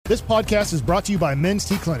This podcast is brought to you by Men's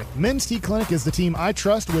T Clinic. Men's T Clinic is the team I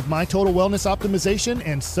trust with my total wellness optimization,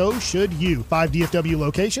 and so should you. 5 DFW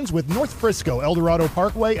locations with North Frisco, El Dorado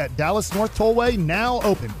Parkway at Dallas North Tollway now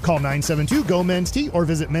open. Call 972-GO-MEN'S-T or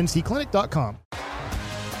visit mensteclinic.com.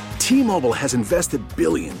 T-Mobile has invested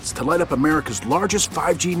billions to light up America's largest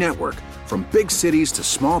 5G network, from big cities to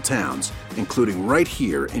small towns, including right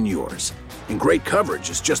here in yours. And great coverage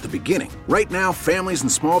is just the beginning. Right now, families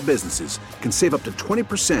and small businesses can save up to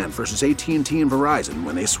 20% versus AT&T and Verizon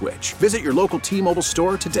when they switch. Visit your local T-Mobile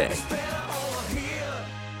store today.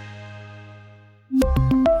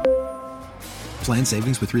 Plan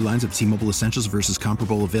savings with 3 lines of T-Mobile Essentials versus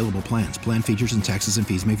comparable available plans. Plan features and taxes and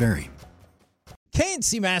fees may vary.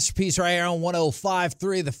 KNC Masterpiece right here on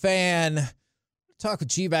 105.3 The Fan. Talk with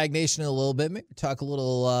G-Bag Nation in a little bit. Maybe talk a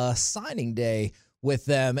little signing day with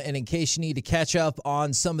them. And in case you need to catch up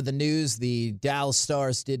on some of the news, the Dallas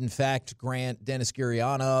Stars did in fact grant Denis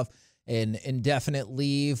Gurianov an indefinite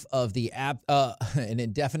leave of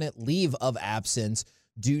absence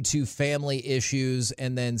due to family issues.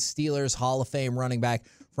 And then Steelers Hall of Fame running back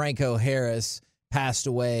Franco Harris passed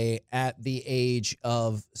away at the age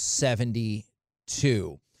of 72.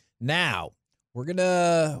 Now, we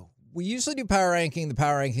usually do the power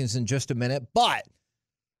rankings in just a minute, but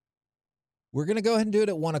we're going to go ahead and do it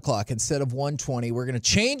at 1 o'clock instead of 1:20. We're going to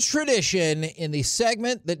change tradition in the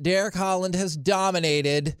segment that Derek Holland has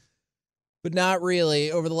dominated, but not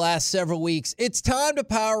really, over the last several weeks. It's time to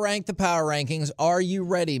power rank the power rankings. Are you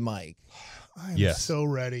ready, Mike? I am so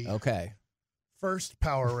ready. Okay. First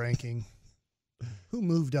power ranking. Who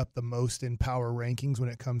moved up the most in power rankings when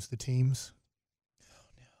it comes to teams?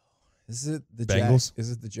 Is it the Bengals?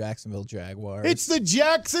 Is it the Jacksonville Jaguars? It's the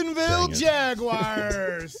Jacksonville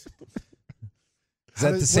Jaguars. Is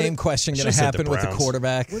that the same question going to happen with the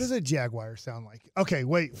quarterback? What does a Jaguar sound like? Okay,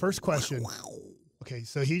 wait. First question. Okay,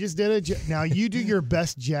 so he just did now you do your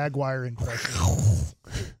best Jaguar impression.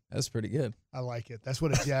 That's pretty good. I like it. That's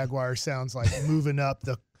what a Jaguar sounds like,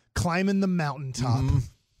 climbing the mountaintop. Mm-hmm.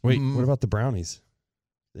 Wait, what about the Brownies?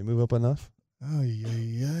 They move up enough? Oh,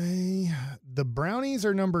 yeah. The Brownies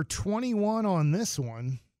are number 21 on this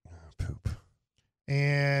one. Oh, poop.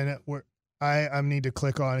 And I need to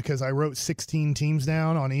click on it because I wrote 16 teams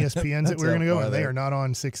down on ESPN's that we're going to go, and they are not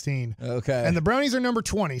on 16. Okay. And the Brownies are number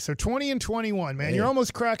 20. So 20 and 21, man. You're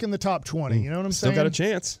almost cracking the top 20. You know what I'm saying? Still got a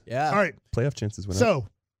chance. Yeah. All right. Playoff chances went up. So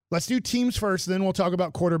let's do teams first, then we'll talk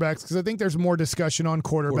about quarterbacks because I think there's more discussion on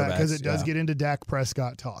quarterback because it does get into Dak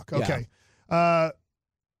Prescott talk. Okay.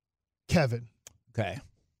 Kevin. Okay.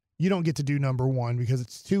 You don't get to do number 1 because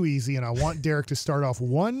it's too easy, and I want Derek to start off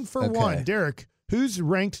 1 for 1. Derek, who's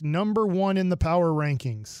ranked number 1 in the power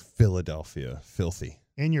rankings? Philadelphia. Filthy.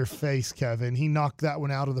 In your face, Kevin. He knocked that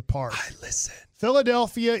one out of the park. I listen.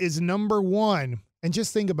 Philadelphia is number 1. And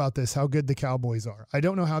just think about this, how good the Cowboys are. I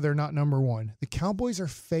don't know how they're not number 1. The Cowboys are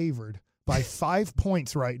favored by 5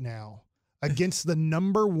 points right now against the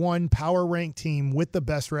number 1 power ranked team with the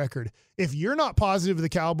best record. If you're not positive the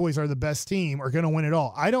Cowboys are the best team or going to win it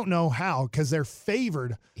all, I don't know how, because they're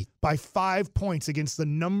favored by 5 points against the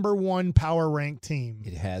number 1 power ranked team.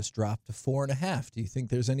 It has dropped to 4.5. Do you think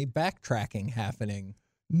there's any backtracking happening?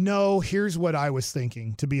 No, here's what I was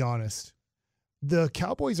thinking, to be honest. The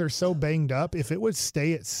Cowboys are so banged up. If it would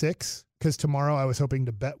stay at 6, because tomorrow I was hoping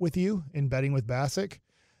to bet with you in Betting with Bassick,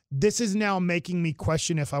 this is now making me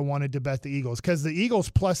question if I wanted to bet the Eagles, because the Eagles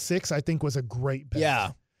plus 6 I think was a great bet.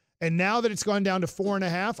 Yeah. And now that it's gone down to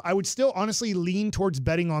 4.5, I would still honestly lean towards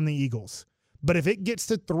betting on the Eagles. But if it gets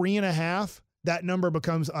to 3.5, that number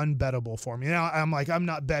becomes unbettable for me. Now I'm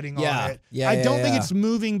not betting on it. I don't think it's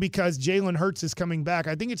moving because Jalen Hurts is coming back.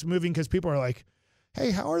 I think it's moving because people are like,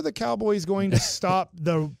 hey, how are the Cowboys going to stop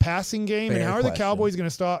the passing game? And how are the Cowboys going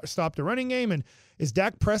to stop the running game? And is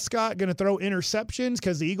Dak Prescott going to throw interceptions?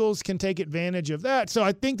 Because the Eagles can take advantage of that. So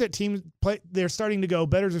I think that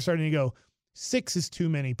bettors are starting to go, 6 is too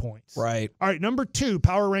many points. Right. All right, number 2,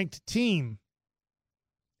 power ranked team.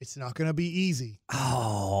 It's not going to be easy.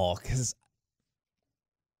 Oh, because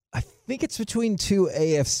I think it's between 2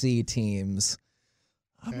 AFC teams.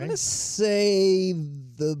 I'm going to say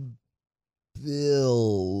the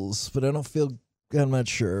Bills, but I'm not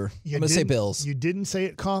sure. I'm going to say Bills. You didn't say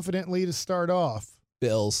it confidently to start off.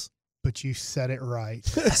 Bills. But you said it right.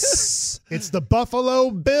 Yes. It's the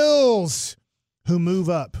Buffalo Bills who move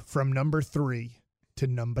up from number 3 to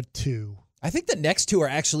number 2. I think the next 2 are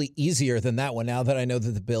actually easier than that one now that I know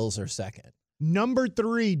that the Bills are second. Number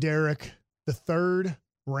 3, Derek, the 3rd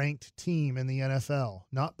ranked team in the NFL,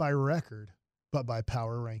 not by record, but by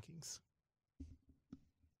power rankings.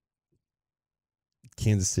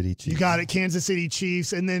 Kansas City Chiefs. You got it, Kansas City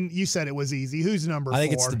Chiefs. And then you said it was easy. Who's number 4? I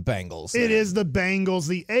think it's the Bengals. It is the Bengals.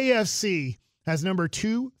 The AFC has number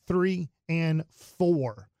 2, 3, and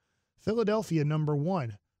 4. Philadelphia, number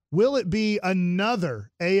 1. Will it be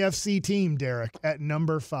another AFC team, Derek, at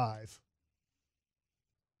number 5?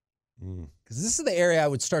 Because this is the area I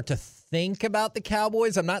would start to think about the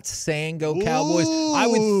Cowboys. I'm not saying go Cowboys. I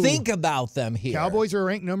would think about them here. Cowboys were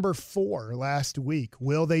ranked number 4 last week.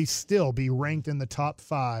 Will they still be ranked in the top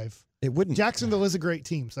 5? It wouldn't. Jacksonville is a great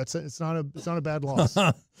team, so it's not a bad loss.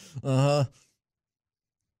 Uh-huh.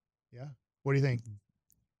 Yeah. What do you think?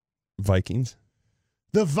 Vikings.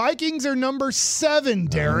 The Vikings are number 7,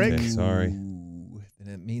 Derek. Okay, sorry. And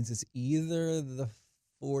it means it's either the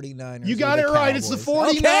 49ers. You got or it the right. It's the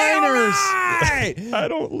Cowboys. 49ers. Okay, all right. I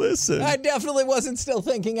don't listen. I definitely wasn't still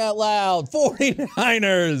thinking out loud.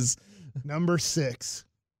 49ers. Number 6.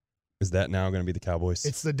 Is that now going to be the Cowboys?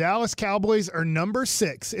 It's the Dallas Cowboys are number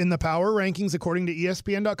 6 in the power rankings according to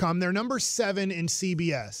ESPN.com. They're number 7 in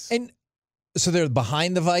CBS. And so they're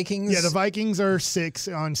behind the Vikings? Yeah, the Vikings are 6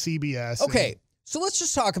 on CBS. Okay, so let's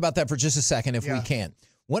just talk about that for just a second if we can.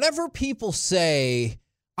 Whenever people say,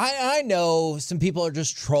 I know some people are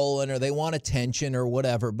just trolling or they want attention or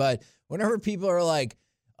whatever, but whenever people are like,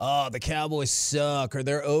 oh, the Cowboys suck or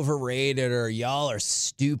they're overrated or y'all are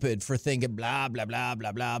stupid for thinking blah, blah, blah,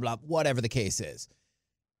 blah, blah, blah, whatever the case is.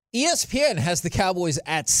 ESPN has the Cowboys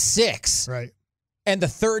at 6. Right. And the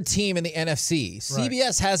 3rd team in the NFC.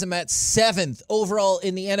 CBS has them at 7th overall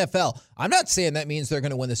in the NFL. I'm not saying that means they're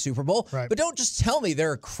going to win the Super Bowl, but don't just tell me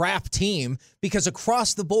they're a crap team because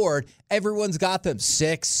across the board, everyone's got them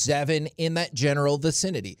 6, 7 in that general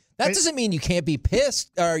vicinity. That doesn't mean you can't be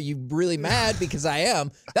pissed or you really mad because I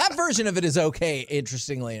am. That version of it is okay,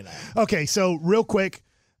 interestingly enough. Okay, so real quick,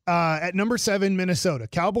 at number 7, Minnesota.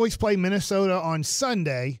 Cowboys play Minnesota on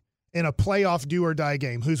Sunday in a playoff do-or-die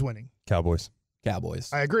game. Who's winning? Cowboys.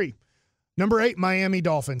 I agree. Number 8, Miami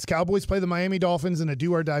Dolphins. Cowboys play the Miami Dolphins in a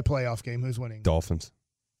do-or-die playoff game. Who's winning? Dolphins.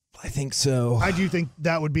 I think so. I do think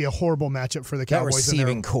that would be a horrible matchup for the That Cowboys.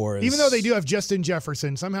 receiving core is... Even though they do have Justin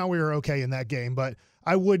Jefferson, somehow we were okay in that game, but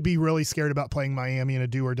I would be really scared about playing Miami in a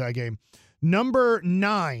do-or-die game. Number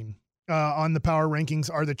 9 on the power rankings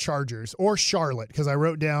are the Chargers or Charlotte, because I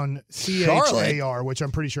wrote down CHAR, which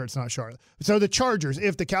I'm pretty sure it's not Charlotte. So the Chargers,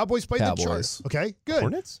 if the Cowboys play the Chargers. Okay, good.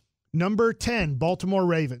 Hornets? Number 10, Baltimore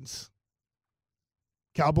Ravens.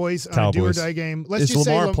 Cowboys on a do-or-die game. Is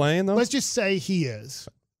Lamar playing, though? Let's just say he is.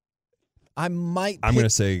 I'm going to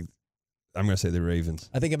say the Ravens.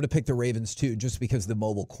 I think I'm going to pick the Ravens, too, just because the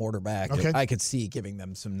mobile quarterback, okay. I could see giving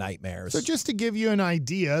them some nightmares. So just to give you an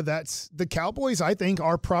idea, that's the Cowboys, I think,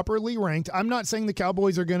 are properly ranked. I'm not saying the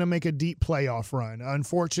Cowboys are going to make a deep playoff run.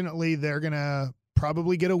 Unfortunately, they're going to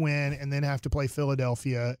probably get a win and then have to play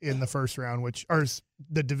Philadelphia in the first round, or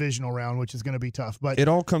the divisional round, which is going to be tough. But it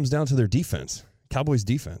all comes down to their defense. Cowboys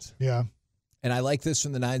defense. Yeah. And I like this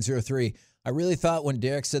from the 903. I really thought when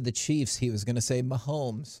Derek said the Chiefs, he was going to say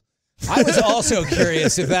Mahomes. I was also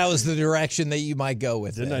curious if that was the direction that you might go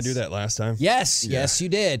with. Didn't I do that last time? Yes, yes, you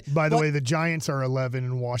did. By the way, the Giants are 11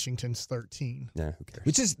 and Washington's 13. Yeah, who cares?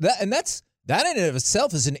 Which is that, and that in and of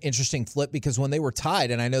itself is an interesting flip because when they were tied,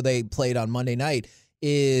 and I know they played on Monday night,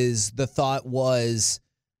 is the thought was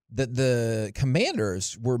that the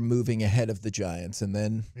Commanders were moving ahead of the Giants, and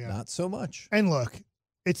then not so much. And look,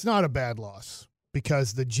 it's not a bad loss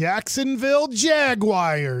because the Jacksonville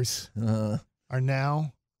Jaguars are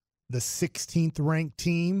now the 16th ranked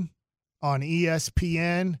team on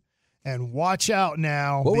ESPN. And watch out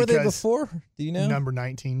now. What were they before? Do you know? Number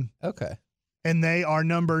 19. Okay. And they are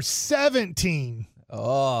number 17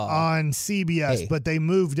 on CBS, but they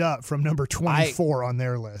moved up from number 24 on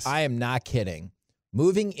their list. I am not kidding.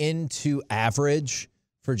 Moving into average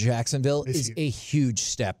for Jacksonville is a huge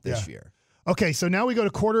step this year. Okay, so now we go to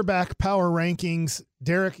quarterback power rankings.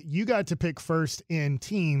 Derek, you got to pick first in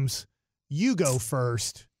teams. You go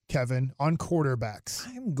first, Kevin, on quarterbacks.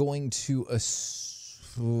 I'm going to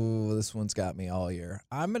this one's got me all year.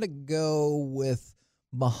 I'm going to go with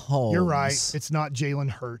Mahomes. You're right. It's not Jalen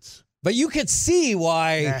Hurts. But you could see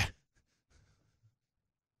why.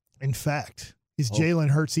 In fact, is Jalen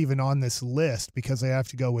Hurts even on this list because they have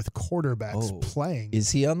to go with quarterbacks playing? Is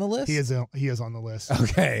he on the list? He is on the list.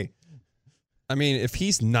 Okay. I mean, if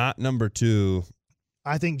he's not number 2,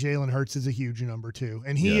 I think Jalen Hurts is a huge number 2,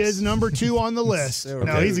 and he is number 2 on the list.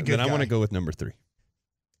 No, he's a good guy. Then I want to go with number 3.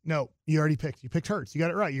 No, you already picked. You picked Hurts. You got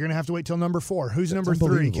it right. You're going to have to wait till number 4. Who's number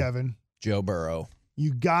 3, Kevin? Joe Burrow.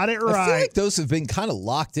 You got it right. I feel like those have been kind of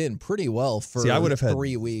locked in pretty well for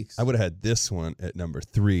 3 weeks. I would have had this one at number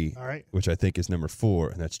 3, all right, which I think is number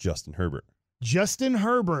 4, and that's Justin Herbert. Justin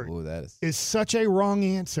Herbert is such a wrong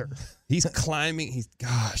answer. He's climbing.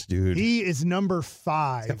 Gosh, dude. He is number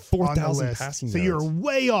 5 on the list. Passing so yards. you're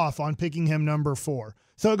way off on picking him number 4.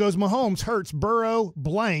 So it goes Mahomes, Hurts, Burrow,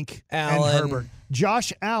 blank, Allen. and Herbert.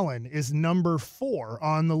 Josh Allen is number 4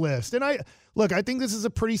 on the list. And I think this is a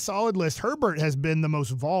pretty solid list. Herbert has been the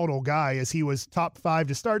most volatile guy as he was top 5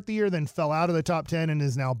 to start the year, then fell out of the top 10 and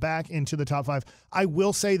is now back into the top 5. I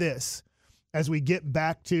will say this as we get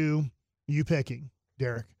back to you picking,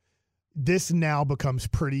 Derek, this now becomes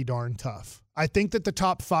pretty darn tough. I think that the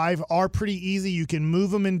top 5 are pretty easy. You can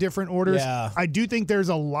move them in different orders. Yeah. I do think there's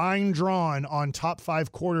a line drawn on top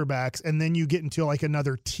 5 quarterbacks, and then you get into like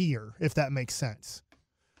another tier, if that makes sense.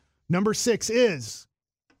 Number 6 is.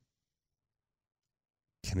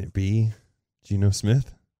 Can it be Geno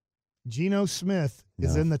Smith? Geno Smith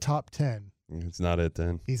is in the top 10. It's not it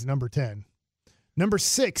then. He's number 10. Number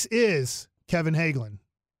 6 is Kevin Hagelin.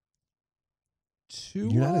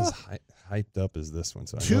 You're not as hyped up as this one.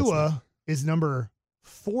 So Tua is number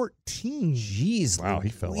 14. Jeez, wow, he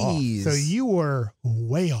fell off. So you were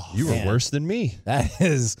way off. You were worse than me. That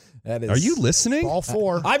is. Are you listening? Ball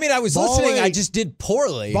 4. I mean, I was Ball listening. 8. I just did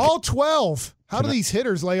poorly. Ball 12. How do these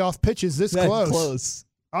hitters lay off pitches this That close? close.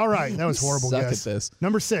 All right, that was horrible Suck guess. at this.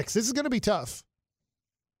 Number 6. This is going to be tough.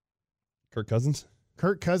 Kirk Cousins?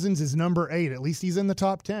 Kirk Cousins is number 8. At least he's in the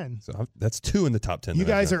top 10. So that's 2 in the top 10. You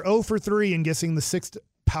guys are 0 for 3 in guessing the 6th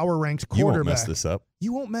power-ranked quarterback. You won't mess this up.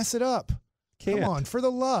 You won't mess it up. Can't. Come on, for the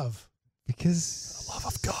love. Because the love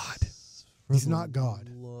of God. He's not God.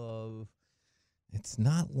 Love. It's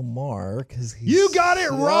not Lamar because You got it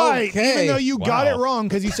right, Okay. even though you got it wrong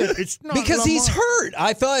because you said it's not because he's Lamar. hurt.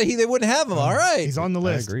 I thought they wouldn't have him. All right. He's on the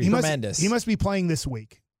list. agree. Tremendous. He must be playing this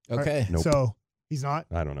week. Okay. Nope. So he's not?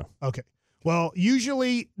 I don't know. Okay. Well,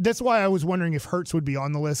 usually that's why I was wondering if Hurts would be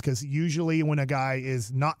on the list because usually when a guy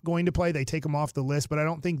is not going to play, they take him off the list. But I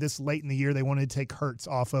don't think this late in the year they wanted to take Hurts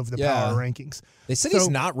off of the power rankings. They said So- he's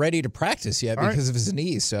not ready to practice yet because of his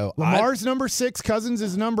knee. So Lamar's number 6, Cousins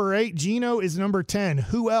is number 8, Geno is number 10.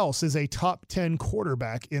 Who else is a top 10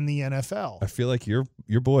 quarterback in the NFL? I feel like your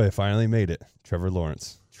boy finally made it. Trevor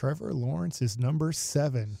Lawrence. Trevor Lawrence is number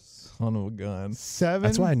 7. son of a gun. 7.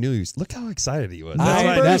 That's why I knew he was. Look how excited he was.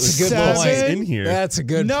 That's a good point. In here. That's a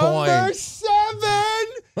good Number point. 7.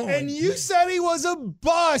 And you said he was a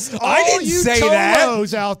bust. I didn't say that. All you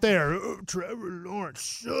Tolos out there. "Oh, Trevor Lawrence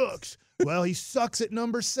sucks. Well, he sucks at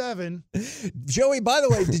number 7. Joey, by the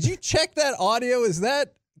way, did you check that audio? Is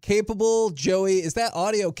that capable, Joey? Is that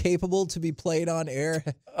audio capable to be played on air?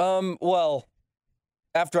 Well,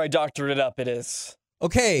 after I doctored it up, it is.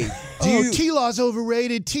 Okay. T-Law's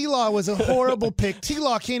overrated. T-Law was a horrible pick.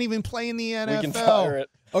 T-Law can't even play in the NFL. We can fire it.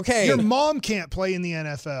 Okay. Your mom can't play in the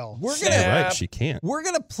NFL. We're Yeah, gonna right. She can't. we're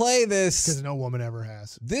gonna play this. Because no woman ever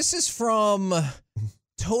has. This is from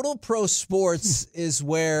Total Pro Sports is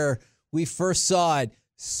where we first saw it.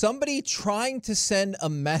 Somebody trying to send a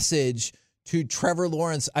message to Trevor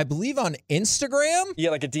Lawrence, I believe on Instagram. Yeah,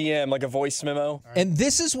 like a DM, like a voice memo. And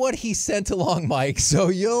this is what he sent along, Mike. So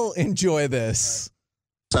you'll enjoy this.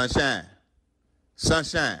 Sunshine.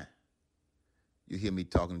 Sunshine. You hear me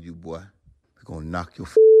talking to you, boy. We're going to knock your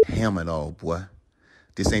helmet off, boy.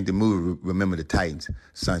 This ain't the movie, Remember the Titans.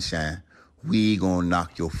 Sunshine. We going to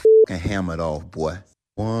knock your helmet off, boy.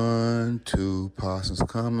 1, 2, Parsons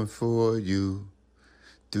coming for you.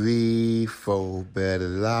 3, 4, better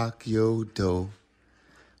lock your door.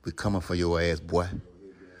 We coming for your ass, boy.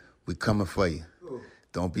 We coming for you.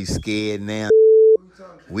 Don't be scared now.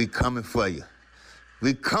 We coming for you.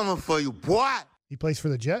 We coming for you, boy. He plays for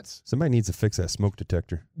the Jets? Somebody needs to fix that smoke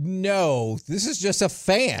detector. No, this is just a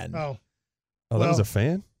fan. Oh. Oh, that was a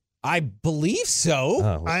fan? I believe so.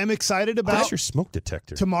 Oh, I am excited that's about your smoke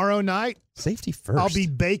detector. tomorrow night. Safety first. I'll be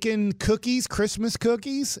baking cookies, Christmas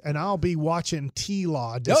cookies, and I'll be watching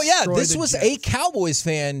T-Law Oh, yeah. destroy This the was Jets. a Cowboys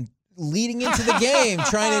fan leading into the game,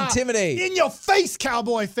 trying to intimidate. In your face,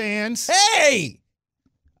 Cowboy fans. Hey!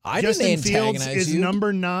 I Justin didn't Fields antagonize is you.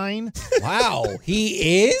 number 9. Wow,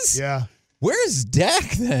 he is? Yeah. Where's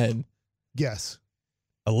Dak then? Guess.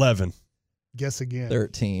 11, Guess again.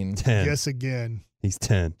 13, 10. Guess again. He's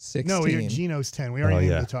 10. 16. No, Geno's 10. We already Oh,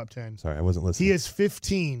 named yeah. the top 10. Sorry, I wasn't listening. He is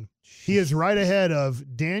 15. He is right ahead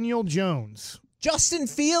of Daniel Jones. Justin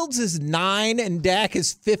Fields is 9 and Dak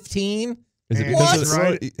is 15. Is it And because he's of the-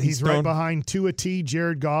 right, he's right thrown- behind Tua T,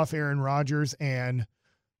 Jared Goff, Aaron Rodgers, and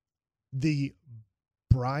the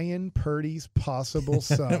Brian Purdy's possible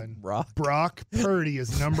son. Brock Purdy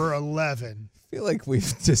is number 11. I feel like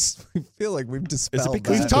we've dispelled because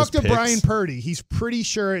We've of talked to those picks? Brian Purdy. He's pretty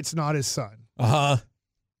sure it's not his son. Uh-huh.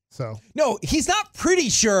 So No, he's not pretty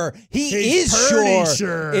sure. He He's is pretty sure.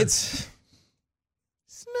 sure. It's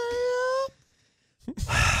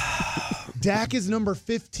Dak is number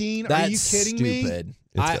 15. That's Are you kidding stupid. me?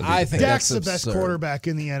 I think Dak's that's the best absurd. quarterback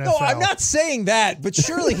in the NFL. No, I'm not saying that, but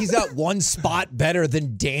surely he's got one spot better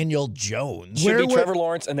than Daniel Jones. Should be Trevor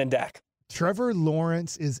Lawrence and then Dak. Trevor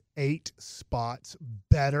Lawrence is 8 spots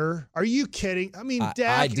better. Are you kidding? I mean,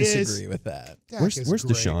 Dak I disagree with that. Where's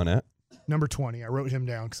Deshaun at? Number 20. I wrote him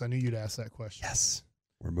down because I knew you'd ask that question. Yes.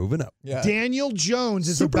 We're moving up. Yeah. Daniel Jones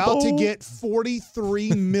is Super about to Bowl. get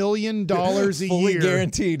 $43 million a Fully year.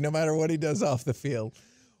 guaranteed, no matter what he does off the field.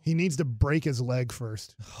 He needs to break his leg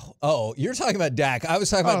first. Oh, you're talking about Dak. I was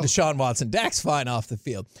talking about Deshaun Watson. Dak's fine off the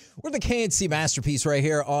field. We're the KNC Masterpiece right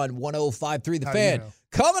here on 105.3 The Fan. know?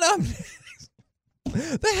 Coming up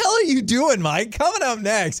the hell are you doing, Mike? Coming up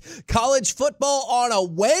next, college football on a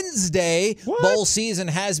Wednesday. What? Bowl season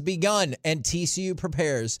has begun, and TCU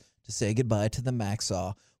prepares to say goodbye to the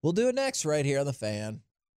Maxaw. We'll do it next right here on The Fan.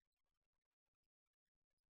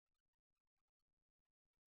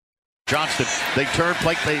 Johnston, they turn,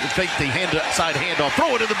 they fake the side handoff,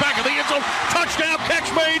 throw it in the back of the end zone, touchdown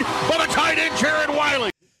catch made by the tight end, Jared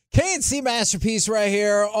Wiley. KNC Masterpiece right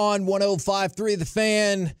here on 105.3 The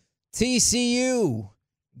Fan. TCU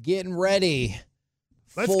getting ready.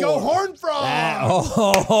 Let's go Horned Frog.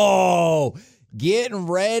 Getting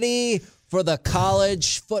ready for the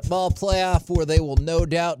college football playoff where they will no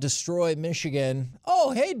doubt destroy Michigan.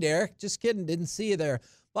 Oh, hey, Derek. Just kidding. Didn't see you there.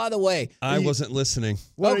 By the way. I wasn't listening.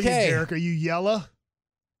 What Okay. are you, Derek? Are you yellow?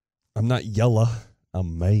 I'm not yellow.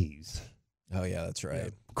 I'm maize. Oh, yeah, that's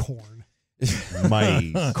right. Corn.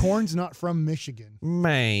 Maize. Corn's not from Michigan.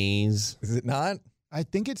 Maize. Is it not? I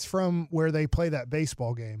think it's from where they play that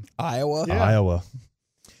baseball game. Iowa? Yeah. Iowa.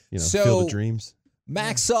 So- Field of Dreams.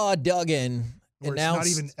 Maxaw Duggan Where announced.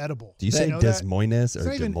 it's not even edible. Do you say know Des that? Moines It's or not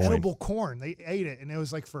Des even Moines? edible corn. They ate it, and it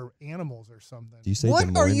was like for animals or something. Do you say What Des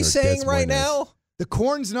are Moines you or saying Des right Moines? now? The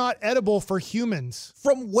corn's not edible for humans.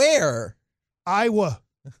 From where? Iowa.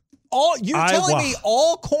 You're Iowa. telling me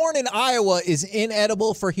all corn in Iowa is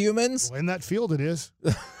inedible for humans? Well, in that field, it is.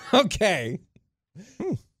 Okay.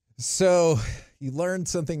 So you learn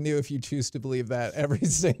something new if you choose to believe that every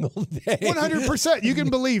single day. 100%. You can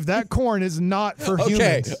believe that corn is not for Okay.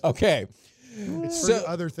 humans. Okay. It's So- for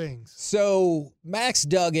other things. So Max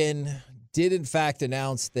Duggan did in fact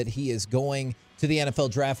announce that he is going to the NFL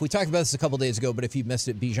draft. We talked about this a couple days ago, but if you missed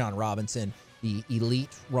it, Bijan Robinson, the elite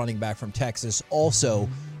running back from Texas, also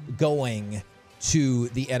going to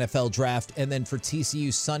the NFL draft. And then for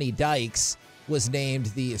TCU, Sonny Dykes was named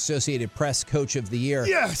the Associated Press Coach of the Year.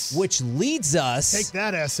 Yes. Which leads us... Take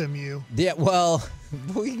that, SMU. Yeah, well,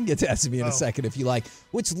 we can get to SMU in Oh. a second if you like.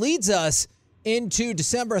 Which leads us into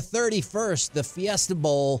December 31st, the Fiesta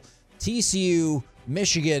Bowl, TCU,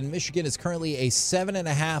 Michigan. Michigan is currently a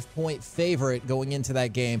 7.5-point favorite going into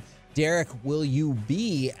that game. Derek, will you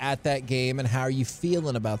be at that game, and how are you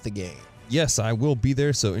feeling about the game? Yes, I will be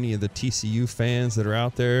there. So any of the TCU fans that are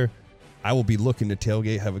out there, I will be looking to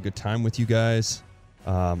tailgate, have a good time with you guys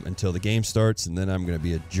until the game starts, and then I'm going to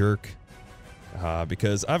be a jerk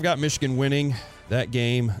because I've got Michigan winning that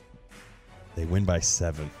game. They win by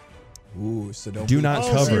 7. Ooh, so don't Do be- not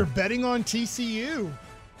So cover. you're betting on TCU.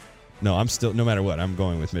 No, I'm still, no matter what, I'm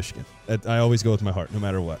going with Michigan. I always go with my heart, no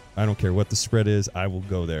matter what. I don't care what the spread is, I will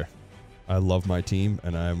go there. I love my team,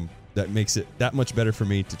 and that makes it that much better for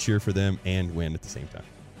me to cheer for them and win at the same time.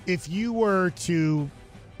 If you were to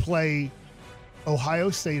play Ohio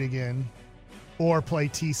State again or play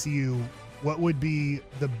TCU, what would be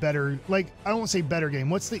the better, I don't want to say better game.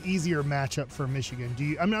 What's the easier matchup for Michigan?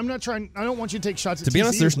 I'm not trying, I don't want you to take shots at TCU. To be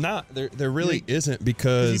honest, there's not. There really isn't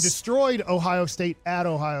because you destroyed Ohio State at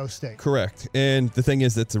Ohio State. Correct. And the thing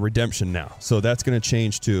is, that's a redemption now. So that's going to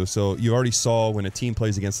change too. So you already saw when a team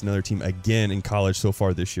plays against another team again in college so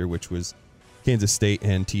far this year, which was Kansas State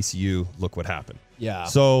and TCU, look what happened. Yeah.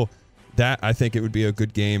 So that, I think it would be a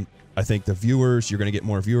good game. I think the viewers, you're going to get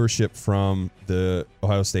more viewership from the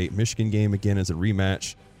Ohio State-Michigan game again as a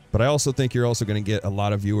rematch. But I also think you're also going to get a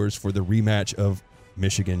lot of viewers for the rematch of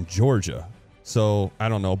Michigan-Georgia. So I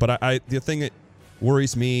don't know. But the thing that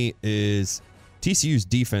worries me is TCU's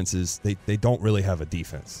defenses, they don't really have a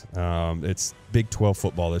defense. It's Big 12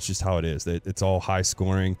 football. That's just how it is. It's all high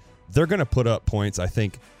scoring. They're going to put up points. I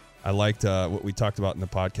think I liked what we talked about in the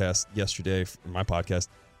podcast yesterday, my podcast.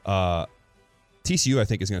 TCU, I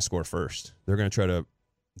think, is going to score first. They're going to try to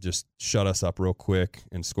just shut us up real quick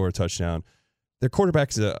and score a touchdown. Their quarterback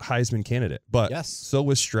is a Heisman candidate, but Yes. so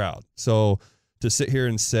was Stroud. So to sit here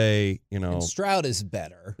and say, And Stroud is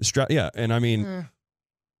better. Stroud, yeah, and I mean,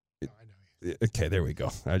 okay, there we go.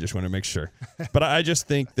 I just want to make sure, but I just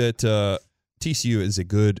think that TCU is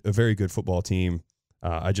a very good football team.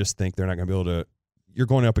 I just think they're not going to be able to you're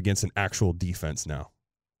going up against an actual defense now.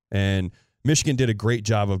 And Michigan did a great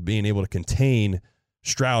job of being able to contain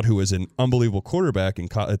Stroud, who is an unbelievable quarterback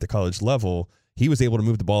at the college level. He was able to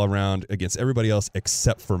move the ball around against everybody else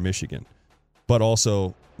except for Michigan. But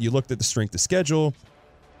also, you looked at the strength of schedule.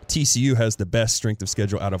 TCU has the best strength of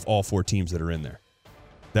schedule out of all 4 teams that are in there.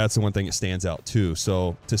 That's the one thing that stands out, too.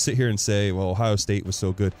 So to sit here and say, well, Ohio State was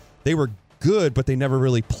so good. They were good, but they never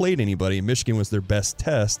really played anybody. Michigan was their best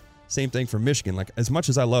test. Same thing for Michigan. Like, as much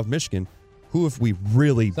as I love Michigan, who have we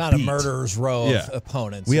really beat? Not a murderer's row of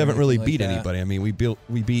opponents. We haven't really beat anybody. I mean,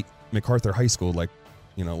 we beat MacArthur High School, like,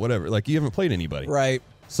 whatever. Like, you haven't played anybody. Right.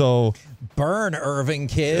 So burn Irving,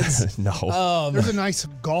 kids. No. There's a nice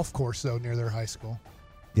golf course, though, near their high school.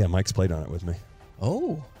 Yeah, Mike's played on it with me.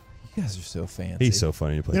 Oh, you guys are so fancy. He's so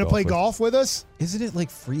funny to play golf with. You going to play golf with us? Isn't it like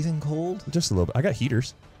freezing cold? Just a little bit. I got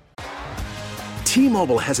heaters.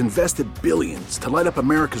 T-Mobile has invested billions to light up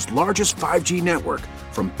America's largest 5G network,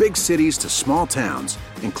 from big cities to small towns,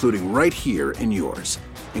 including right here in yours.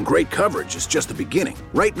 And great coverage is just the beginning.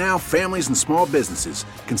 Right now, families and small businesses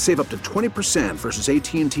can save up to 20% versus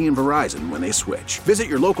AT&T and Verizon when they switch. Visit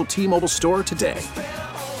your local T-Mobile store today.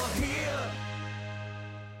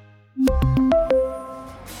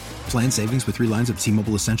 Plan savings with 3 lines of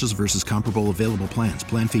T-Mobile Essentials versus comparable available plans.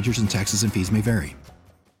 Plan features and taxes and fees may vary.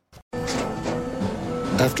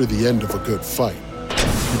 After the end of a good fight,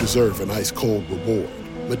 you deserve an ice-cold reward.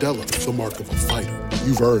 Modelo is the mark of a fighter.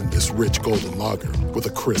 You've earned this rich golden lager with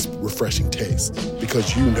a crisp, refreshing taste.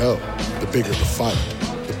 Because you know, the bigger the fight,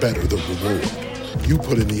 the better the reward. You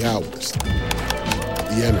put in the hours,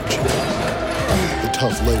 the energy, the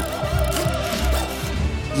tough labor.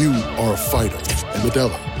 You are a fighter, and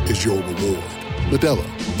Modelo is your reward. Modelo,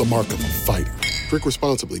 the mark of a fighter. Drink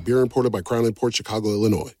responsibly. Beer imported by Crown Imports, Chicago,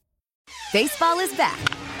 Illinois. Baseball is back,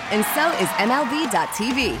 and so is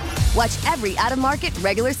MLB.tv. Watch every out-of-market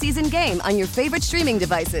regular season game on your favorite streaming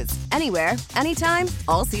devices, anywhere, anytime,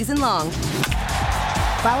 all season long.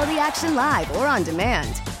 Follow the action live or on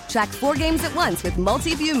demand. Track 4 games at once with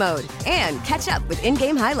multi-view mode and catch up with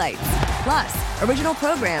in-game highlights. Plus, original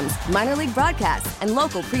programs, minor league broadcasts, and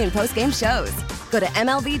local pre- and post-game shows. Go to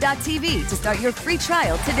MLB.tv to start your free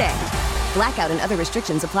trial today. Blackout and other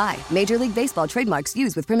restrictions apply. Major League Baseball trademarks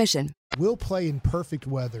used with permission. We'll play in perfect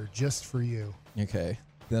weather just for you. Okay.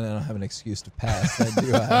 Then I don't have an excuse to pass. I do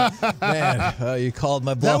have. Man, you called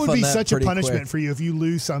my bluff on that. That would be such a punishment quick. for you if you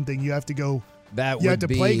lose something. You have to go. That you would have to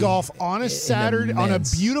be play golf on a Saturday, on a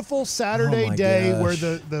beautiful Saturday day where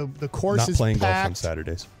the course is playing packed, golf on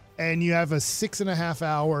Saturdays. And you have a 6.5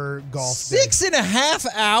 hour golf. 6.5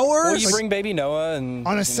 hours. Or you bring baby Noah and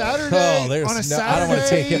on a Saturday. On a Saturday, I don't want to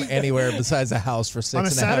take him anywhere besides the house for 6.5 hours. On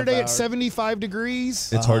a Saturday at 75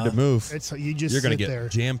 degrees. It's hard to move. You're going to get there.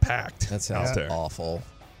 jam packed. That sounds awful.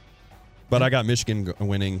 But I got Michigan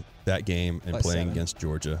winning that game and playing against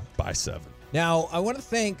Georgia by 7. Now, I want to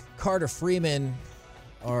thank Carter Freeman,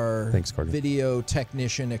 our video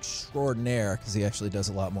technician extraordinaire, because he actually does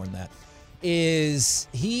a lot more than that.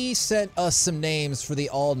 He sent us some names for the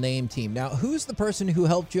all-name team. Now, who's the person who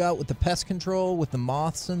helped you out with the pest control, with the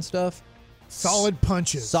moths and stuff? Solid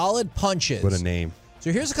Punches. Solid Punches. What a name.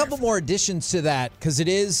 So here's a couple more additions to that, because it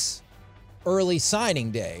is early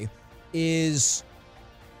signing day. Is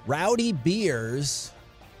Rowdy Beers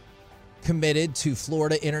committed to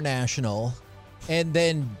Florida International, and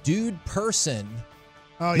then Dude Person.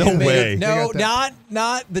 Oh, no way. No,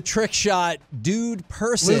 not the trick shot. Dude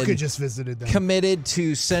Person. Luka just visited them. Committed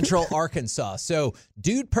to Central Arkansas. So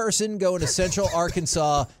Dude Person going to Central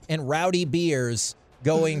Arkansas, and Rowdy Beers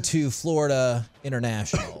going to Florida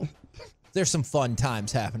International. There's some fun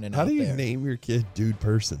times happening How out do you there. name your kid Dude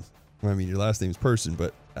Person? Well, I mean, your last name's Person,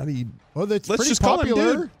 but how do you... Well, that's Let's pretty just call him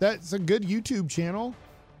popular. Dude. That's a good YouTube channel.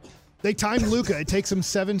 They timed Luka. It takes him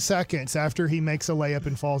 7 seconds after he makes a layup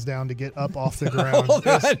and falls down to get up off the ground.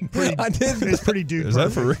 It's pretty dude. Is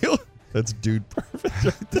perfect. that for real? That's Dude Perfect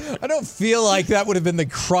right there. I don't feel like that would have been the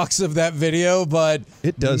crux of that video, but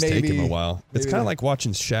It does take him a maybe- while. It's kind of like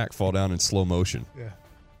watching Shaq fall down in slow motion. Yeah.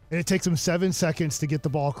 And it takes him 7 seconds to get the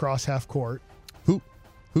ball across half court. Who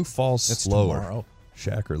falls That's slower, tomorrow.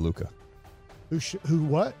 Shaq or Luka? Who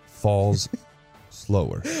what? Falls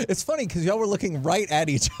slower. It's funny because y'all were looking right at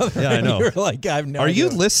each other. Yeah, I and know. You were like, I have no Are idea. you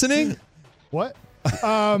listening? What?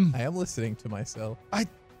 I am listening to myself. I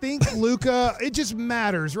think Luka, it just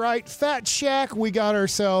matters, right? Fat Shaq, we got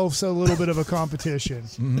ourselves a little bit of a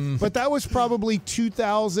competition. But that was probably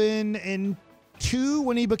 2002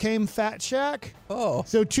 when he became Fat Shaq. Oh.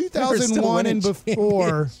 So 2001 and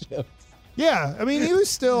before. Yeah, I mean, he was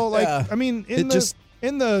still like, Yeah. I mean, in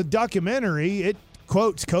the documentary, it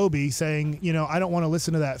quotes Kobe saying, I don't want to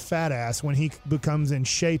listen to that fat ass when he becomes in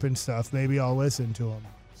shape and stuff. Maybe I'll listen to him.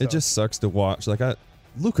 So. It just sucks to watch.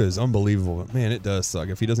 Luka is unbelievable. Man, it does suck.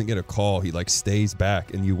 If he doesn't get a call, he stays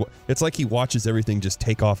back, and it's like he watches everything just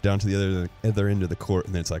take off down to the other end of the court,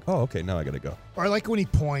 and then it's like, oh, okay, now I got to go. Or when he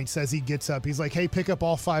points as he gets up, he's like, hey, pick up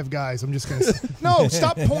all 5 guys. I'm just going to no,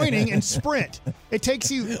 stop pointing and sprint. It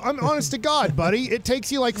takes you, I'm honest to God, buddy, it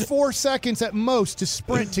takes you 4 seconds at most to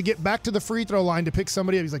sprint to get back to the free throw line to pick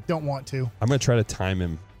somebody up. He's like, don't want to. I'm going to try to time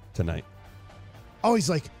him tonight. Oh, he's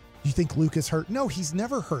like, do you think Luka's hurt? No, he's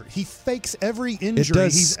never hurt. He fakes every injury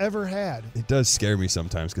he's ever had. It does scare me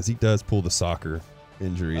sometimes because he does pull the soccer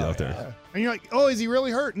injury out there. Yeah. And you're like, oh, is he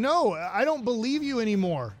really hurt? No, I don't believe you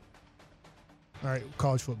anymore. All right,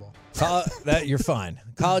 college football. You're fine.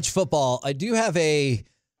 College football. I do have a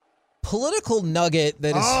political nugget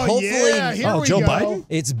that is hopefully Joe Biden?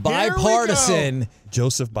 It's bipartisan.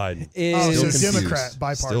 Joseph Biden is Democrat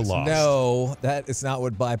bipartisan. Still lost. No, that is not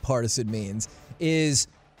what bipartisan means. Is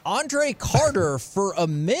Andre Carter for a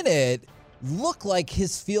minute looked like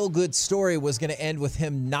his feel-good story was going to end with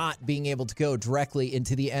him not being able to go directly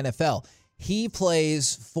into the NFL. He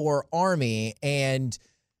plays for Army, and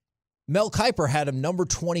Mel Kiper had him number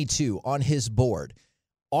 22 on his board.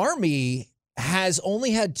 Army has only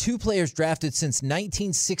had 2 players drafted since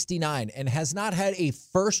 1969 and has not had a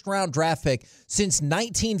first-round draft pick since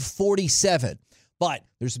 1947. But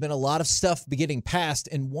there's been a lot of stuff getting passed,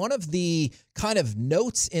 and one of the kind of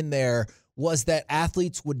notes in there was that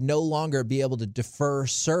athletes would no longer be able to defer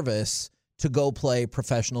service to go play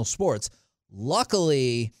professional sports.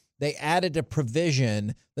 Luckily, they added a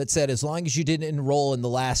provision that said as long as you didn't enroll in the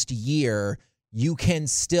last year, you can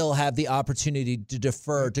still have the opportunity to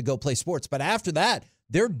defer to go play sports. But after that,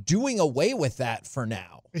 they're doing away with that for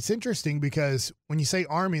now. It's interesting because when you say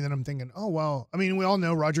Army, then I'm thinking, oh, well, I mean, we all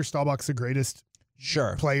know Roger Staubach's the greatest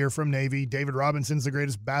player from Navy. David Robinson's the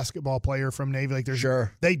greatest basketball player from Navy.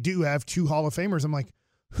 They do have 2 Hall of Famers. I'm like,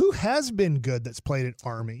 who has been good that's played at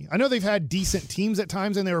Army? I know they've had decent teams at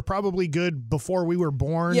times, and they were probably good before we were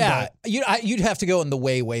born. Yeah, you'd have to go in the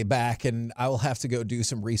way back, and I will have to go do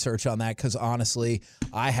some research on that because honestly,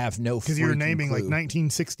 I have no freaking clue. Because you're naming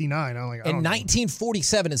 1969. I'm like, and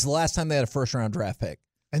 1947 is the last time they had a first-round draft pick.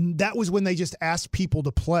 And that was when they just asked people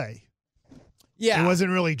to play. Yeah. It wasn't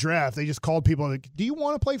really draft. They just called people like, do you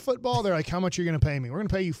want to play football? They're like, how much are you going to pay me? We're going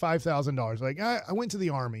to pay you $5,000. Like, I went to the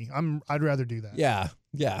Army. I'd rather do that. Yeah.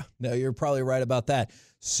 No, you're probably right about that.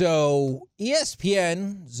 So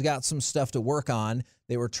ESPN's got some stuff to work on.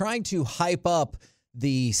 They were trying to hype up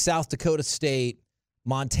the South Dakota State,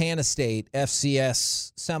 Montana State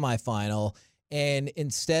FCS semifinal. And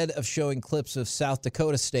instead of showing clips of South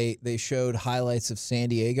Dakota State, they showed highlights of San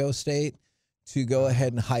Diego State to go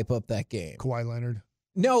ahead and hype up that game. Kawhi Leonard.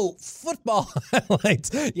 No, football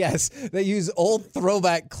highlights. Yes, they use old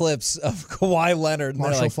throwback clips of Kawhi Leonard.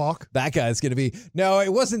 Marshall Faulk. That guy's going to be. No,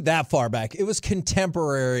 it wasn't that far back. It was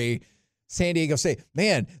contemporary San Diego State.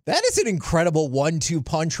 Man, that is an incredible 1-2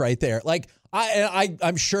 punch right there. Like,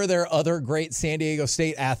 I'm sure there are other great San Diego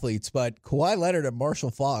State athletes, but Kawhi Leonard and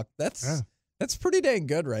Marshall Faulk, that's pretty dang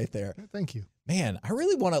good right there. Thank you. Man, I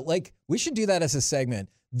really want to, we should do that as a segment.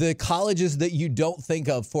 The colleges that you don't think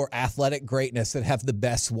of for athletic greatness that have the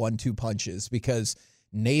best 1-2 punches, because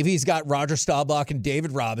Navy's got Roger Staubach and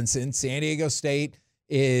David Robinson. San Diego State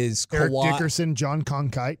is Eric Dickerson, John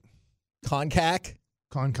Konkite. Konkak?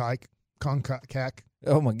 Konkak.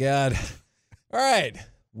 Oh, my God. All right.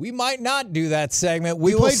 We might not do that segment.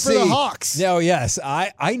 We will played see. For the Hawks. No, yes.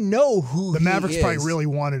 I know who the Mavericks probably really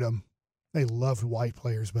wanted him. They loved white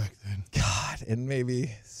players back then. God, and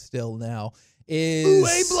maybe still now.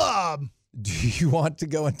 Uwe Blob. Do you want to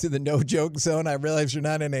go into the no-joke zone? I realize you're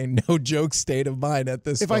not in a no-joke state of mind at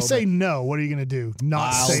this moment. If I say no, what are you going to do?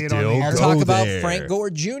 Say it on the air? I'll talk about Frank Gore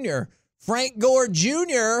Jr. Frank Gore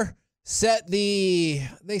Jr. set they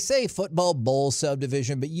say football bowl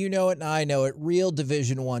subdivision, but you know it and I know it, real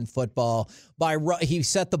Division I football. He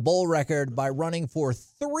set the bowl record by running for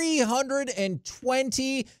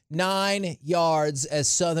 329 yards as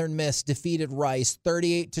Southern Miss defeated Rice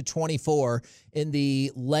 38-24 in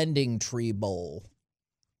the Lending Tree Bowl.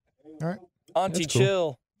 All right. Auntie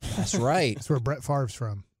chill. That's right. That's where Brett Favre's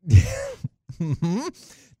from. Mm-hmm.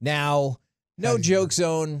 Now, no joke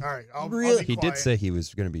zone. All right. I'll he did say he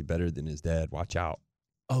was going to be better than his dad. Watch out.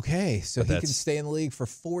 Okay, so he can stay in the league for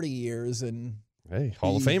 40 years and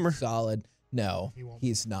Hall of Famer. Solid. No,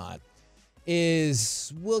 he's not.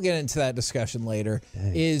 We'll get into that discussion later.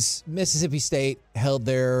 Dang. Mississippi State held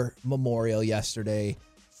their memorial yesterday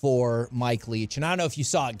for Mike Leach. And I don't know if you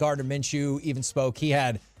saw it. Gardner Minshew even spoke. He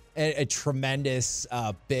had a tremendous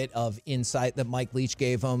bit of insight that Mike Leach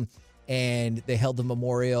gave him. And they held the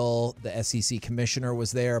memorial. The SEC commissioner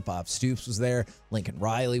was there. Bob Stoops was there. Lincoln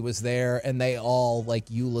Riley was there. And they all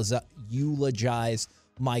eulogized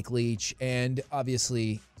Mike Leach. And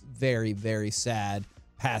obviously very, very sad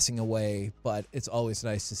passing away. But it's always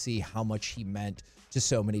nice to see how much he meant to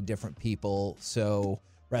so many different people. So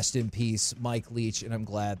rest in peace, Mike Leach. And I'm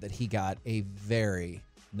glad that he got a very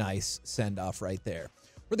nice send-off right there.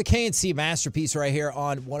 We're the KNC Masterpiece right here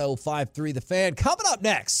on 105.3 The Fan. Coming up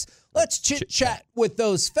next, let's chit-chat with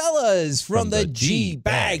those fellas from the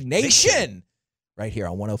G-Bag Nation right here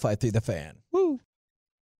on 105.3 The Fan. Woo!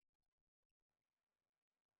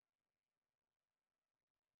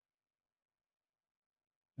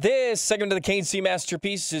 This segment of the KNC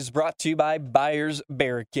Masterpiece is brought to you by Buyers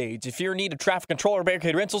Barricades. If you're in need of traffic control or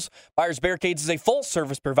barricade rentals, Buyers Barricades is a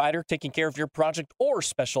full-service provider taking care of your project or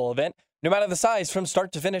special event, no matter the size, from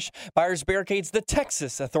start to finish. Buyers Barricades, the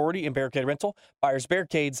Texas Authority in barricade rental.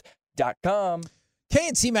 BuyersBarricades.com.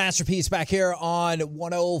 KNC Masterpiece back here on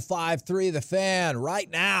 105.3 The Fan. Right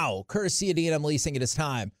now, courtesy of D&M Leasing, it is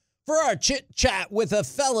time for our chit-chat with the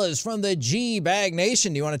fellas from the G-Bag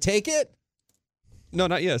Nation. Do you want to take it? No,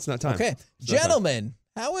 not yet. It's not time. Okay. Gentlemen,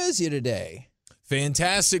 how is you today?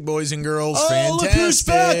 Fantastic, boys and girls. Oh, fantastic. look who's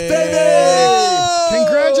back, baby!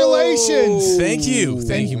 Congratulations. Thank you.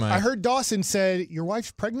 Thank you, Mike. I heard Dawson said, your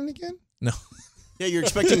wife's pregnant again? No. Yeah, you're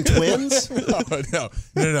expecting twins?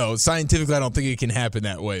 No. Scientifically, I don't think it can happen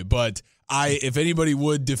that way. But if anybody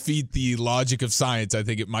would defeat the logic of science, I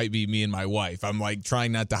think it might be me and my wife. I'm like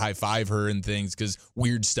trying not to high five her and things because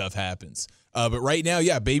weird stuff happens. But right now,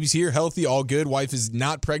 yeah, baby's here, healthy, all good. Wife is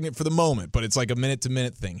not pregnant for the moment, but it's like a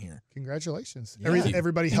minute-to-minute thing here. Congratulations. Yeah.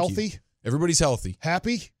 Everybody Thank healthy? you. Everybody's healthy.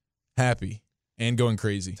 Happy? Happy. And going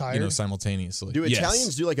crazy, Tired? simultaneously. Do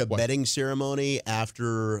Italians do like a betting ceremony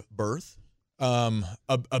after birth?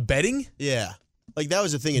 A betting? Yeah. Like that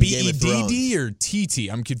was a thing in Game of Thrones. BEDD or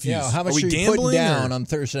TT? I'm confused. Yeah, how much are we you putting down on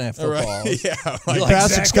Thursday Night Football? Right. Yeah.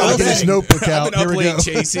 Patrick's got to get his notebook out. I've been Here we up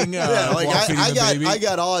go. late chasing. I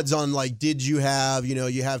got odds on like, did you have,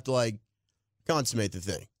 you have to like consummate the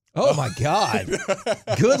thing. Oh my God!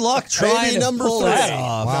 Good luck trying to pull that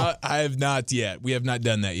off. Wow. I have not yet. We have not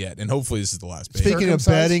done that yet, and hopefully this is the last. Speaking of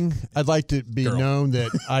betting, I'd like to be known that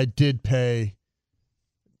I did pay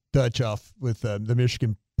Dutch off with the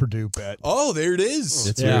Michigan Purdue bet. Oh, there it is.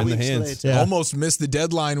 It's in the hands. Yeah. Almost missed the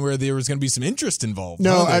deadline where there was going to be some interest involved.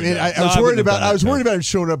 No, I mean I was worried about him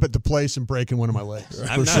showing up at the place and breaking one of my legs.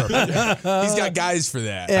 I'm for not, sure. He's got guys for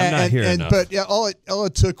that. I'm not here enough. But yeah, all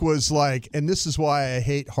it took was like, and this is why I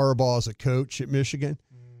hate Harbaugh as a coach at Michigan,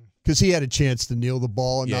 because he had a chance to kneel the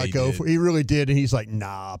ball and not go for. He really did, and he's like,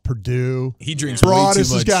 nah, Purdue. He drinks.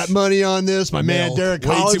 Broadus has got money on this. My man Derek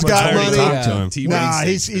Collins got money. Nah,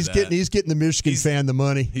 he's getting the Michigan fan the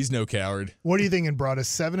money. He's no coward. What are you thinking, Broadus?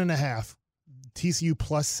 7.5. TCU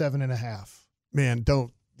plus 7.5. Man,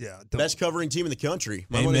 don't. Best covering team in the country.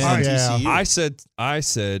 My Amen. money's on TCU. I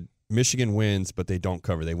said Michigan wins, but they don't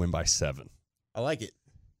cover. They win by 7. I like it.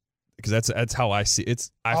 Because that's how I see it.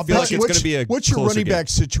 I feel like it's going to be a What's your closer running game. back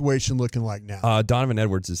situation looking like now? Donovan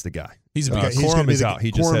Edwards is the guy. He's a Okay, Corum is out. He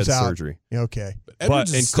just had surgery. Okay.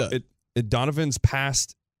 But Donovan's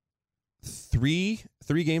past three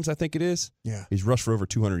games, I think it is. Yeah. He's rushed for over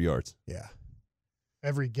 200 yards. Yeah.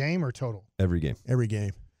 Every game or total? Every game. Every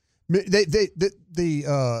game. The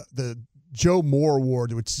Joe Moore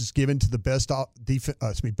Award, which is given to the best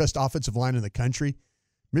offensive line in the country,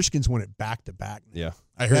 Michigan's won it back to back. Yeah.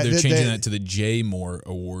 I heard they're changing that to the Jay Moore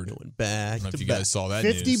Award. Going back. I don't know if you guys saw that.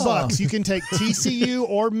 $50. You can take TCU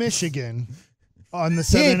or Michigan on the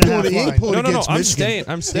 7.5 line. No. I'm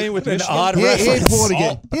staying with Michigan.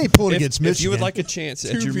 He ain't pulling against Michigan. If you would like a chance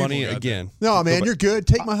at your money again. No, man, you're good.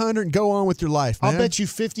 Take my 100 and go on with your life, man. I'll bet you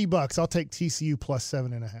 $50. I'll take TCU plus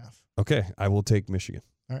 7.5. Okay, I will take Michigan.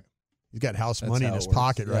 All right. He's got house money in his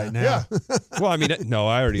pocket right now. Yeah. Well, I mean, no,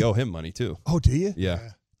 I already owe him money too. Oh, do you?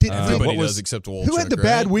 Yeah. Everybody does except Wolchuk. Who had the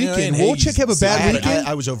bad weekend? Yeah, Wolchuk have a bad weekend?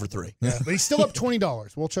 I was over 3. Yeah, but he's still up $20.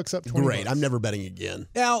 Wolchuk's up $20. Great. I'm never betting again.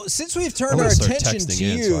 Now, since we've turned our attention to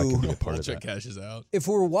you, Wolchuk cashes out.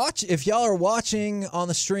 if y'all are watching on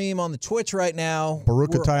the stream on the Twitch right now, Baruch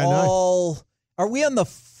Atayana. Are we on the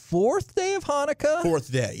 4th day of Hanukkah?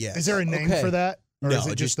 4th day, yes. Is there a name for that? Or No, is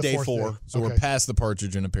it just the day 4th 4. day? So we're past the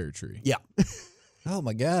partridge in a pear tree. Yeah. Oh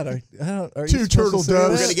my God! Are you Two turtle supposed to say doves. We're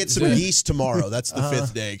that? going to get some geese tomorrow. That's the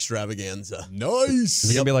 5th day extravaganza. Nice.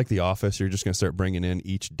 Is it going to be like The Office? You're just going to start bringing in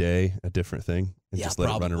each day a different thing and just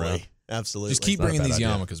let it run around? Absolutely. Just keep bringing these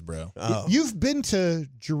yarmulkes, bro. You've been to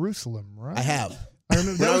Jerusalem, right? I have. I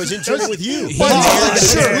remember when I was interning with you.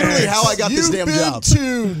 That's literally how I got this damn job. You've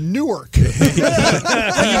been to Newark. He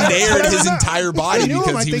nared his entire body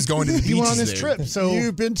because he was going to the beaches on this there. trip. So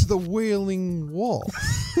you've been to the Wailing Wall.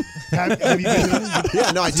 have you been?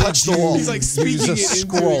 Yeah, no, I touched the wall. He's like speaking a it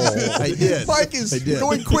scroll. I did. Mike is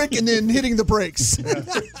going quick and then hitting the brakes.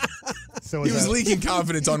 So He was leaking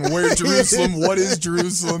confidence on where Jerusalem, what is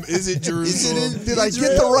Jerusalem, is it Jerusalem? Did I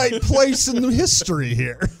get the right place in the history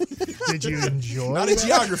here? Did you enjoy? Not a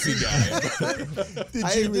geography guy.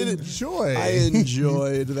 Did you enjoy? I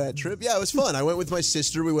enjoyed that trip. Yeah, it was fun. I went with my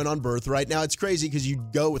sister. We went on Birthright. Now it's crazy because you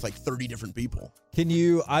go with like 30 different people.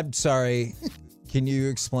 I'm sorry. Can you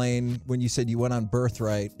explain when you said you went on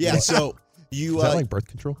Birthright? Yeah, so you Is that like birth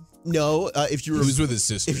control? No, if you're He was with his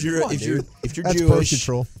sister. if you're That's Jewish, birth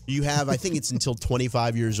control. you have I think it's until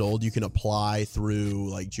 25 years old you can apply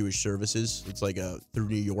through like Jewish services. It's like through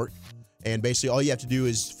New York. And basically all you have to do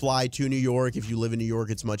is fly to New York. If you live in New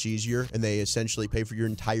York, it's much easier. And they essentially pay for your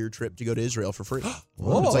entire trip to go to Israel for free. It's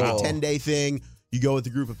like a 10-day thing. You go with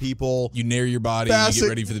a group of people. You nair your body. You get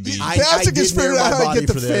ready for the beach. Bassick has figured out how to get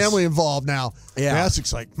the for this. family involved now. Yeah.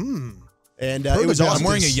 Bassick's like, And it was awesome. I'm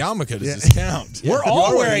wearing a yarmulke. Does this count? We're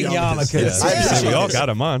all wearing yarmulkes. Yeah. We all got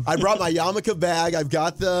them on. I brought my yarmulke bag. I've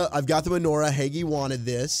got the menorah. Hagee wanted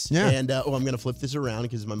this. Yeah. And I'm going to flip this around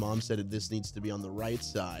because my mom said this needs to be on the right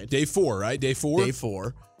side. Day 4, right? Day 4? Day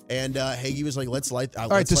 4. And Hagee was like, let's light all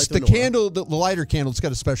right, let's the light the menorah. candle, the lighter candle, it's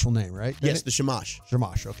got a special name, right? Yes, the shamash.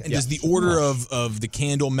 Shamash, okay. And does the order of the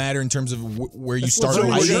candle matter in terms of where you start So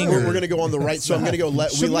lighting? we're going to go on the right. So I'm going to go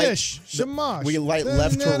Shamash. we light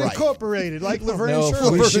left to right. Incorporated, like Laverne and No,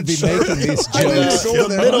 Shirley. we should be making these jokes.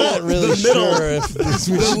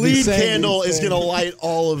 The lead candle is going to light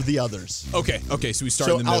all of the others. Okay, so we start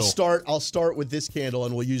So in the middle. I'll start with this candle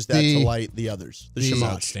and we'll use that to light the others. The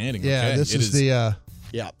shamash. Outstanding. Yeah, okay. this It is the.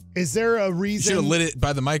 Yeah. Is there a You should reason? have lit it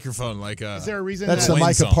by the microphone. Is there a reason? That's the Wayne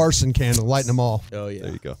Micah song. Parson candle, lighting them all. Oh yeah.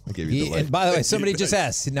 There you go. I gave you the light. And by the way, somebody just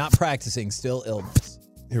asked, not practicing, still illness.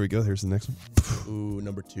 Here we go. Here's the next one. Ooh,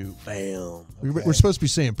 number 2. Bam. We're supposed to be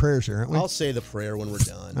saying prayers here, aren't we? I'll say the prayer when we're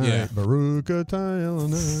done. All Yeah. right. Baruch atah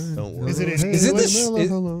Elonai. Don't worry. Is it in Isn't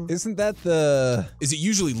English? isn't that the? Is it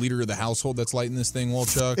usually leader of the household that's lighting this thing,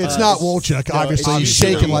 Wolchuk? It's not Wolchuk, no, obviously. He's it's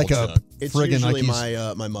shaking not like a Wolchuk. It's friggin' usually like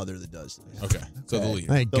he's. my mother that does this. Okay, so the leader.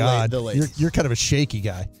 Thank the God. lady. You're kind of a shaky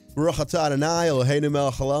guy. Baruch atah Adonai Eloheinu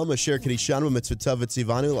melech haolam asher kadishanu b'mitzvotav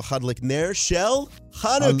v'tzivanu l'chadlik ner shel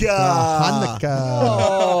Hanukkah.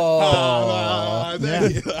 Oh, Yeah.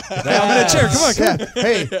 I'm in a chair. Come on, come on.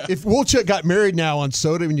 Hey, if Wolchuk got married now on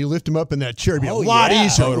soda and you lift him up in that chair, it'd be a lot yeah.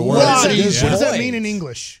 easier. Oh, it A would. lot Yeah. easier. What does that Boy. mean in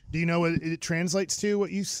English? Do you know what it translates to?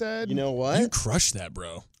 What you said? You know what? You crushed that,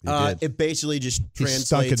 bro. It basically just He translates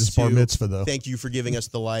stunk at his bar to, mitzvah, though. Thank you for giving us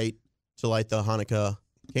the light to light the Hanukkah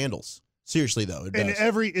candles. Seriously, though, it And does.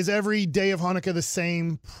 is every day of Hanukkah the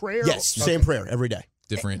same prayer? Yes, same prayer every day.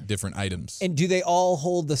 Different items. And do they all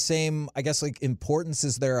hold the same, I guess, like importance?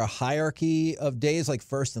 Is there a hierarchy of days, like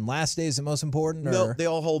first and last day is the most important? Or? No, they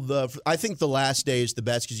all hold I think the last day is the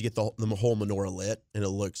best because you get the whole menorah lit and it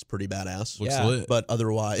looks pretty badass. Looks lit. But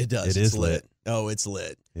otherwise, it does. It It's is lit. Oh, it's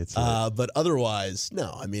lit. It's lit. But otherwise,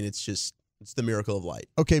 no. I mean, it's the miracle of light.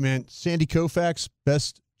 Okay, man. Sandy Koufax,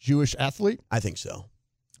 best Jewish athlete? I think so.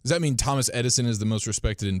 Does that mean Thomas Edison is the most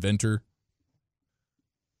respected inventor?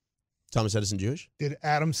 Thomas Edison Jewish? Did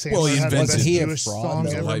Adam Sandler Well, he have the invented- best Was he a Jewish fraud, song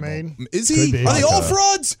though? ever Light made? bulb. Is Could he? be. Are they all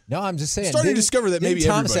frauds? No, I'm just saying. Starting to didn't- discover that maybe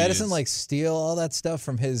didn't Thomas everybody Edison is. like steal all that stuff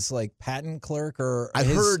from his like patent clerk or I've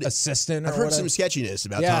his heard- assistant? I've or heard whatever? some sketchiness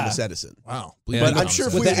about Yeah. Thomas Edison. Wow. But I'm sure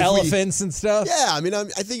if with we- the elephants and stuff. Yeah, I mean, I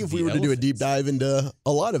think if we were to do a deep dive into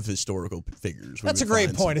a lot of historical figures, we That's a would great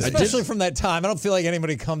find point, some- especially from that time. I don't feel like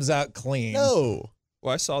anybody comes out clean. No.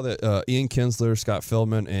 Well, I saw that Ian Kinsler, Scott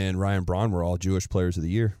Feldman, and Ryan Braun were all Jewish Players of the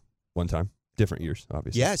Year one time. Different years,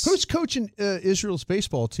 obviously. Yes. Who's coaching Israel's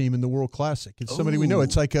baseball team in the World Classic? It's somebody we know.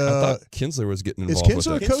 It's like I thought Kinsler was getting is involved with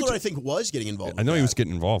Kinsler it. coach? Kinsler, I think, was getting involved. I know with he was that.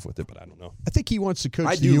 getting involved with it, but I don't know. I think he wants to coach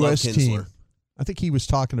I the do love U.S. team. Kinsler. I think he was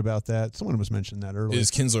talking about that. Someone was mentioning that earlier. Is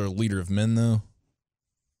Kinsler a leader of men though?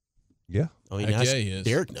 Yeah. Oh, Heck yeah, he is.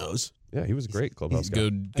 Derek knows. Yeah, he was a great clubhouse guy. Go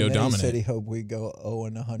And then He said dominate. he hoped we go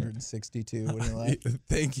 0-162 when he left.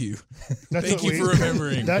 Thank you. That's Thank what you for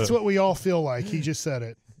remembering. That's what we all feel like. He just said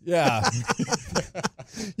it. Yeah.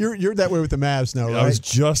 You're that way with the Mavs now, I right? was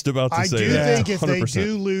just about to I say do that. think if they 100%.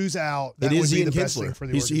 do lose out, that It would is be Ian the best thing Kinsler. for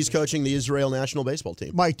the He's organization. coaching the Israel national baseball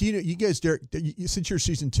team. Mike, do you guys, Derek, since you're a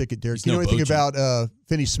season ticket, Derek, He's do you know no anything Bochy. about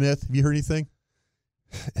Finney Smith? Have you heard anything?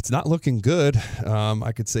 It's not looking good.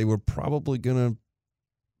 I could say we're probably going to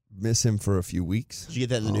miss him for a few weeks. Did you get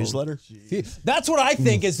that in the newsletter? That's what I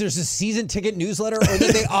think is there's a season ticket newsletter, or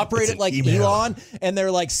that they operate it like email. Elon, and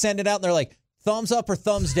they're like, send it out, and they're like, thumbs up or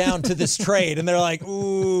thumbs down to this trade. And they're like,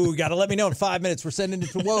 ooh, got to let me know in 5 minutes. We're sending it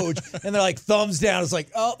to Woj. And they're like, thumbs down. It's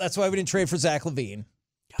like, oh, that's why we didn't trade for Zach LaVine.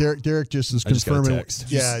 Derek just is confirming.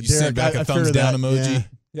 Yeah, you sent back a thumbs down emoji.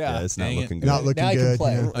 Yeah, it's not looking good. Not looking now good. I can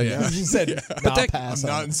play. Yeah. Oh, yeah. You said, I'm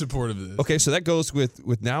not in support of this. Okay, so that goes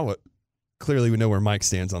with now what clearly we know where Mike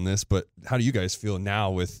stands on this, but how do you guys feel now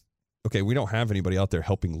with, okay, we don't have anybody out there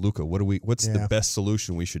helping Luka. What's the best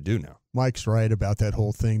solution we should do now? Mike's right about that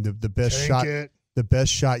whole thing. The best shot. The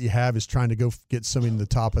best shot you have is trying to go get somebody in the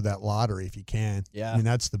top of that lottery if you can. Yeah. I mean,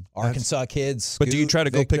 that's Arkansas kids. But do you try to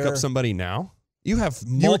go pick up somebody now? You have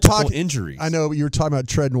multiple injuries. I know, but you were talking about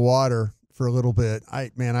treading water for a little bit. I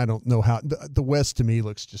don't know how the West to me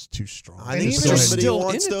looks just too strong. I think somebody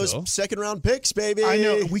wants those second-round picks, baby. I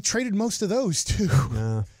know. We traded most of those, too.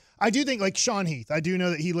 Yeah. I do think, like, Sean Heath. I do know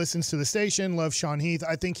that he listens to the station, loves Sean Heath.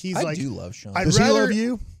 I think he's I do love Sean. Does he love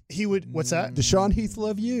you? He would. What's that? Does Sean Heath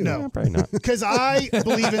love you? No, probably not. Because I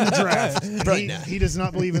believe in the draft. He does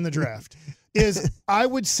not believe in the draft. I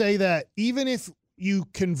would say that even if you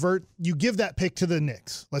give that pick to the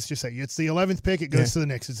Knicks. Let's just say it's the 11th pick. It goes to the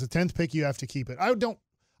Knicks. It's the 10th pick. You have to keep it. I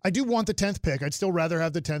do want the 10th pick. I'd still rather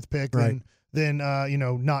have the 10th pick than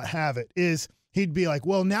not have it. He'd be like,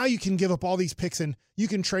 well, now you can give up all these picks and you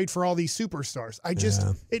can trade for all these superstars.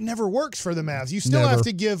 It never works for the Mavs. You still have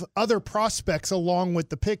to give other prospects along with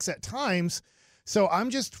the picks at times. So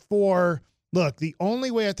I'm just look, the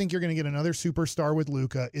only way I think you're going to get another superstar with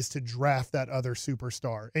Luka is to draft that other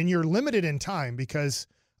superstar. And you're limited in time because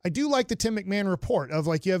I do like the Tim McMahon report of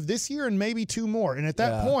like you have this year and maybe 2 more. And at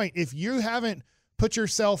that point, if you haven't put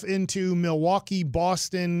yourself into Milwaukee,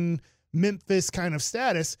 Boston, Memphis kind of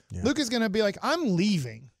status, Luka's going to be like, I'm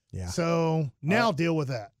leaving. Yeah. So now deal with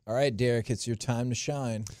that. All right, Derek, it's your time to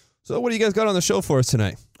shine. So what do you guys got on the show for us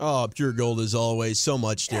tonight? Oh, pure gold as always. So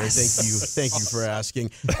much, Derek. Yes. Thank you for asking.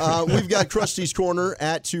 We've got Krusty's Corner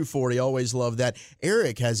at 2:40. Always love that.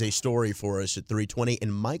 Eric has a story for us at 3:20,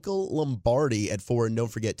 and Michael Lombardi at 4. And don't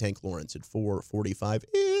forget Tank Lawrence at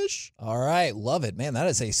 4:45-ish. All right, love it, man. That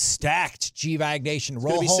is a stacked G-Bag Nation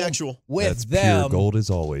roll home sexual with That's them. Pure gold as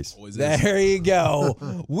always. There you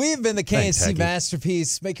go. We've been the KNC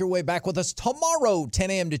Masterpiece. Make your way back with us tomorrow, 10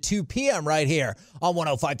 a.m. to 2 p.m. right here on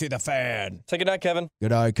 105.3 The Fan. Say good night, Kevin. Good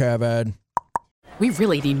night, Kevin. We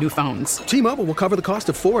really need new phones. T-Mobile will cover the cost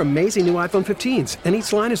of 4 amazing new iPhone 15s, and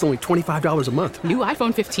each line is only $25 a month. New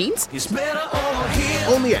iPhone 15s? It's better over here.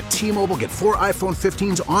 Only at T-Mobile, get 4 iPhone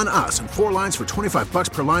 15s on us and 4 lines for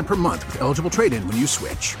 $25 per line per month with eligible trade-in when you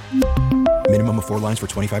switch. Minimum of 4 lines for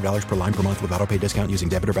 $25 per line per month with autopay discount using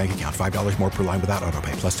debit or bank account. $5 more per line without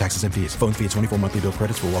autopay, plus taxes and fees. Phone fee at 24 monthly bill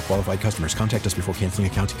credits for well-qualified customers. Contact us before canceling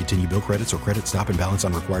account to continue bill credits or credit stop and balance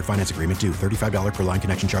on required finance agreement due. $35 per line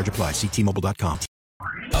connection charge applies. See T-Mobile.com.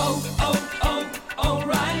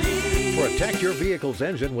 O'Reilly. Protect your vehicle's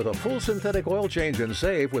engine with a full synthetic oil change and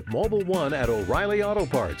save with Mobil 1 at O'Reilly Auto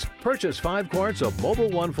Parts. Purchase 5 quarts of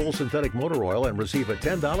Mobil 1 full synthetic motor oil and receive a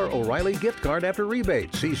 $10 O'Reilly gift card after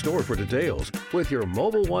rebate. See store for details. With your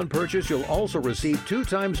Mobil 1 purchase, you'll also receive 2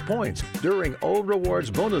 times points during O Rewards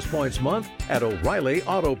Bonus Points Month at O'Reilly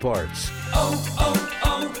Auto Parts.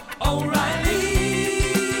 O'Reilly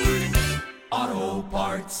Auto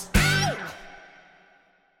Parts.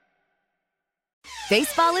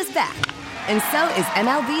 Baseball is back, and so is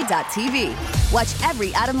MLB.tv. Watch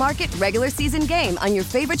every out-of-market regular season game on your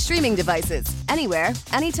favorite streaming devices, anywhere,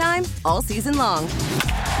 anytime, all season long.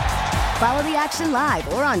 Follow the action live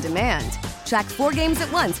or on demand. Track 4 games at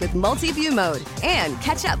once with multi-view mode and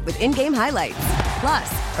catch up with in-game highlights.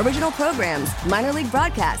 Plus, original programs, minor league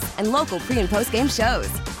broadcasts, and local pre- and post-game shows.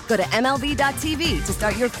 Go to MLB.tv to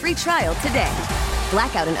start your free trial today.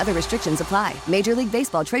 Blackout and other restrictions apply. Major League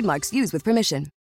Baseball trademarks used with permission.